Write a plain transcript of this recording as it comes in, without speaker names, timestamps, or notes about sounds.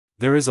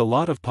There is a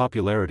lot of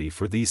popularity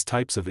for these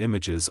types of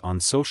images on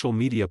social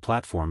media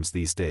platforms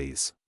these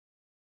days.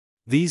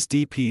 These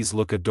DPs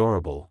look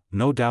adorable,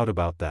 no doubt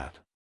about that.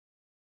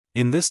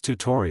 In this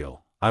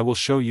tutorial, I will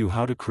show you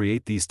how to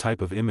create these type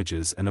of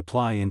images and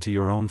apply into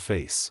your own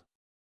face.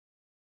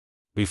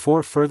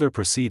 Before further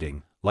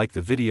proceeding, like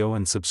the video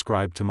and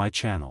subscribe to my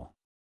channel.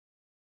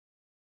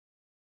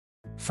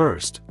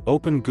 First,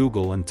 open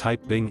Google and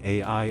type Bing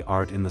AI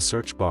Art in the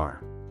search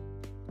bar.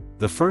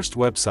 The first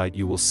website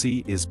you will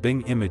see is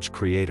Bing Image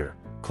Creator.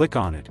 Click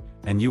on it,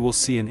 and you will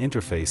see an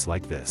interface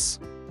like this.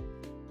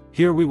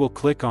 Here we will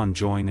click on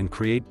Join and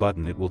Create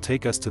button. It will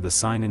take us to the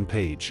sign-in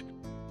page.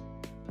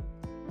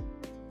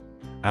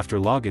 After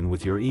login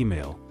with your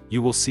email,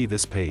 you will see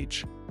this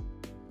page.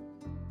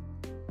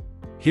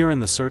 Here in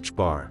the search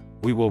bar,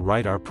 we will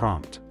write our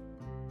prompt.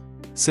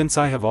 Since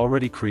I have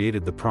already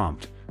created the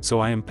prompt, so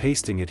I am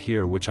pasting it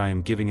here, which I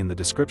am giving in the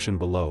description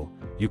below.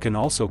 You can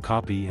also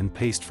copy and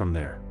paste from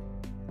there.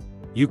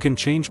 You can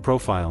change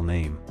profile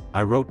name.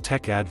 I wrote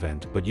Tech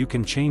Advent, but you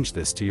can change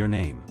this to your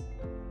name.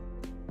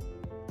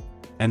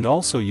 And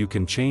also you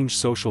can change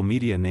social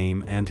media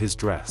name and his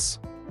dress.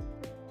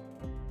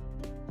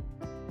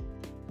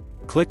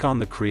 Click on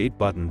the Create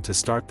button to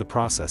start the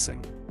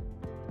processing.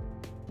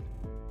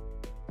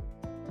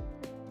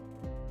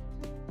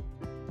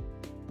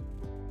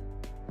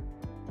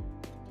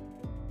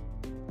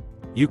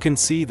 You can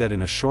see that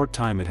in a short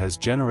time it has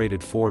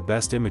generated 4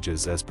 best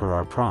images as per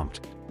our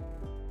prompt.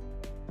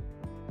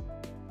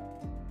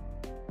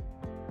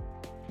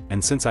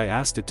 And since I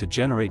asked it to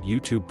generate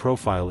YouTube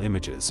profile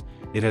images,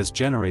 it has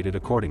generated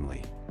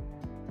accordingly.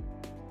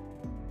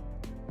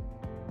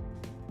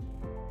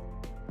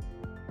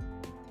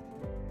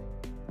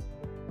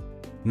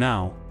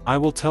 Now, I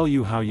will tell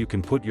you how you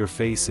can put your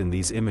face in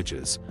these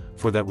images.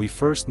 For that we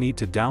first need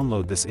to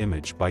download this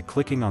image by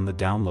clicking on the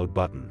download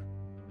button.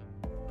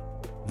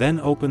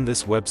 Then open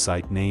this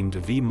website named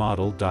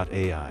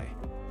vmodel.ai.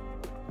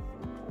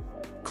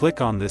 Click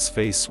on this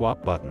face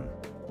swap button.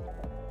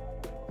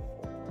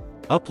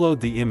 Upload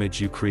the image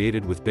you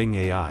created with Bing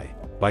AI,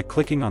 by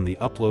clicking on the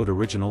Upload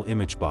Original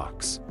Image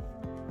box.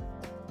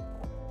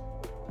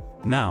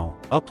 Now,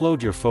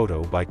 upload your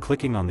photo by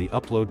clicking on the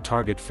Upload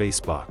Target Face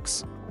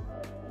box.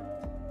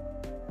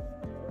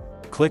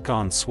 Click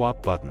on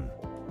Swap button.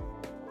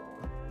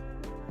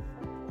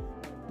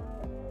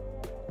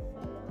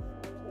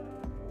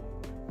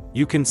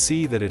 You can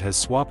see that it has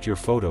swapped your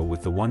photo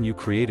with the one you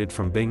created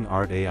from Bing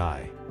Art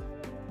AI.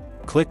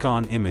 Click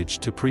on Image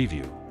to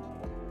preview.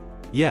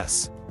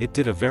 Yes, it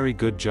did a very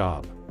good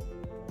job.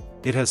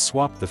 It has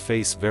swapped the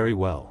face very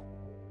well.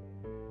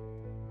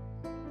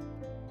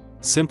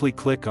 Simply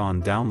click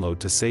on Download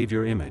to save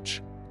your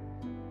image.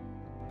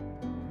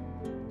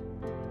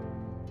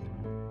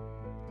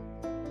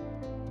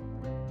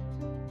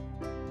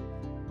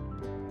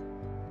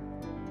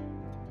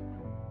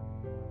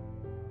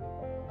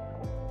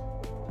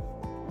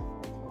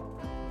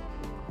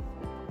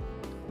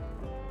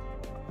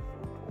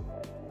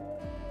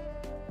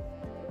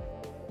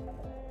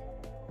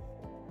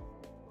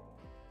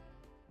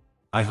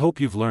 I hope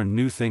you've learned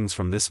new things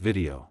from this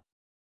video.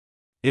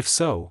 If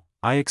so,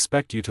 I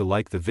expect you to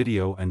like the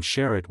video and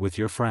share it with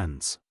your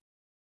friends.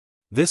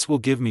 This will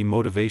give me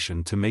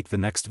motivation to make the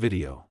next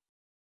video.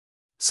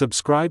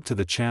 Subscribe to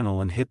the channel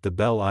and hit the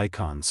bell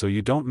icon so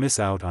you don't miss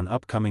out on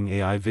upcoming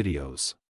AI videos.